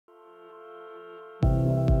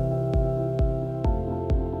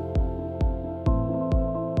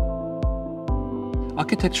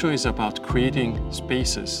Architecture is about creating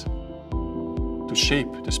spaces, to shape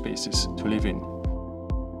the spaces to live in.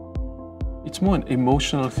 It's more an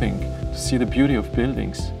emotional thing to see the beauty of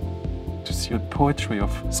buildings, to see the poetry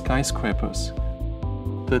of skyscrapers.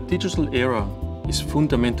 The digital era is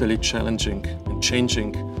fundamentally challenging and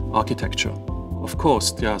changing architecture. Of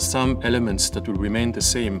course, there are some elements that will remain the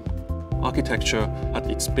same. Architecture, at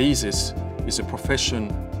its basis, is a profession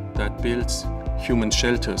that builds human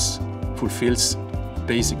shelters, fulfills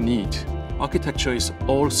basic need. Architecture is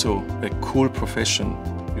also a cool profession.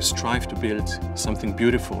 You strive to build something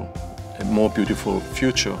beautiful, a more beautiful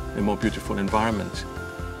future, a more beautiful environment.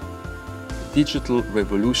 The digital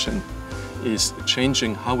revolution is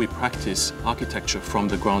changing how we practice architecture from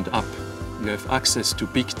the ground up. You have access to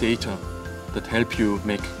big data that help you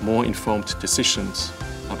make more informed decisions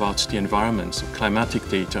about the environment, so climatic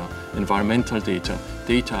data, environmental data,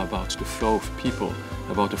 data about the flow of people,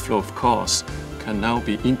 about the flow of cars, can now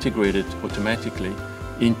be integrated automatically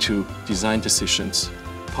into design decisions.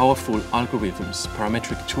 Powerful algorithms,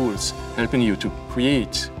 parametric tools, helping you to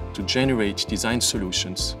create, to generate design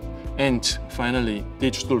solutions. And finally,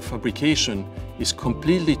 digital fabrication is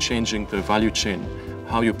completely changing the value chain,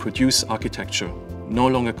 how you produce architecture. No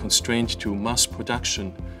longer constrained to mass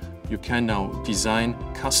production, you can now design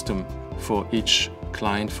custom for each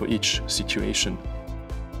client, for each situation.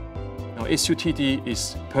 Now, SUTD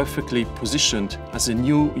is perfectly positioned as a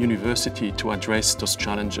new university to address those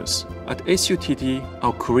challenges. At SUTD,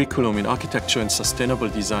 our curriculum in architecture and sustainable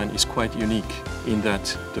design is quite unique in that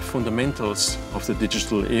the fundamentals of the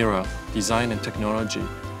digital era, design and technology,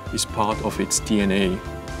 is part of its DNA.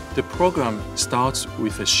 The program starts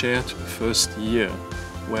with a shared first year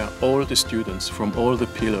where all the students from all the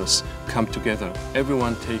pillars come together.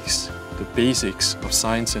 Everyone takes the basics of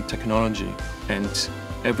science and technology, and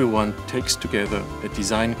everyone takes together a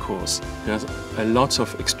design course. There's a lot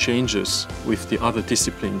of exchanges with the other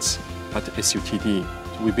disciplines at SUTD.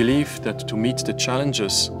 We believe that to meet the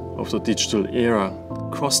challenges of the digital era,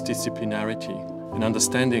 cross-disciplinarity and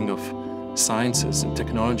understanding of sciences and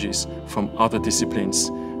technologies from other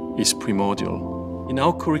disciplines is primordial. In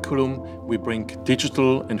our curriculum, we bring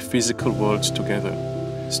digital and physical worlds together.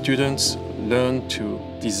 Students learn to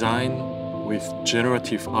design with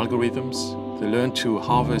generative algorithms. They learn to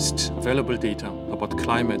harvest available data about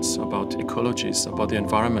climates, about ecologies, about the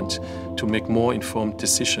environment to make more informed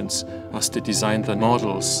decisions as they design the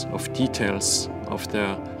models of details of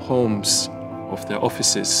their homes, of their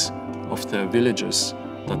offices, of their villages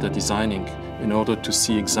that they're designing in order to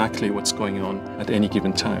see exactly what's going on at any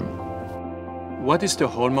given time. What is the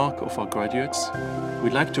hallmark of our graduates?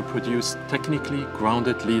 We'd like to produce technically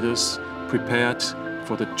grounded leaders prepared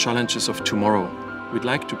for the challenges of tomorrow. We'd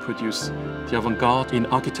like to produce the avant-garde in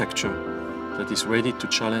architecture that is ready to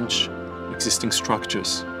challenge existing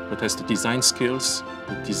structures, that has the design skills,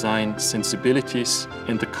 the design sensibilities,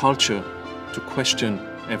 and the culture to question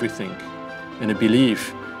everything. And a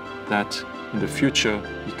belief that in the future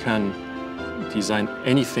you can design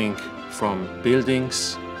anything from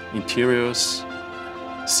buildings, interiors,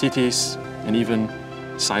 cities, and even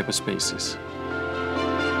cyberspaces.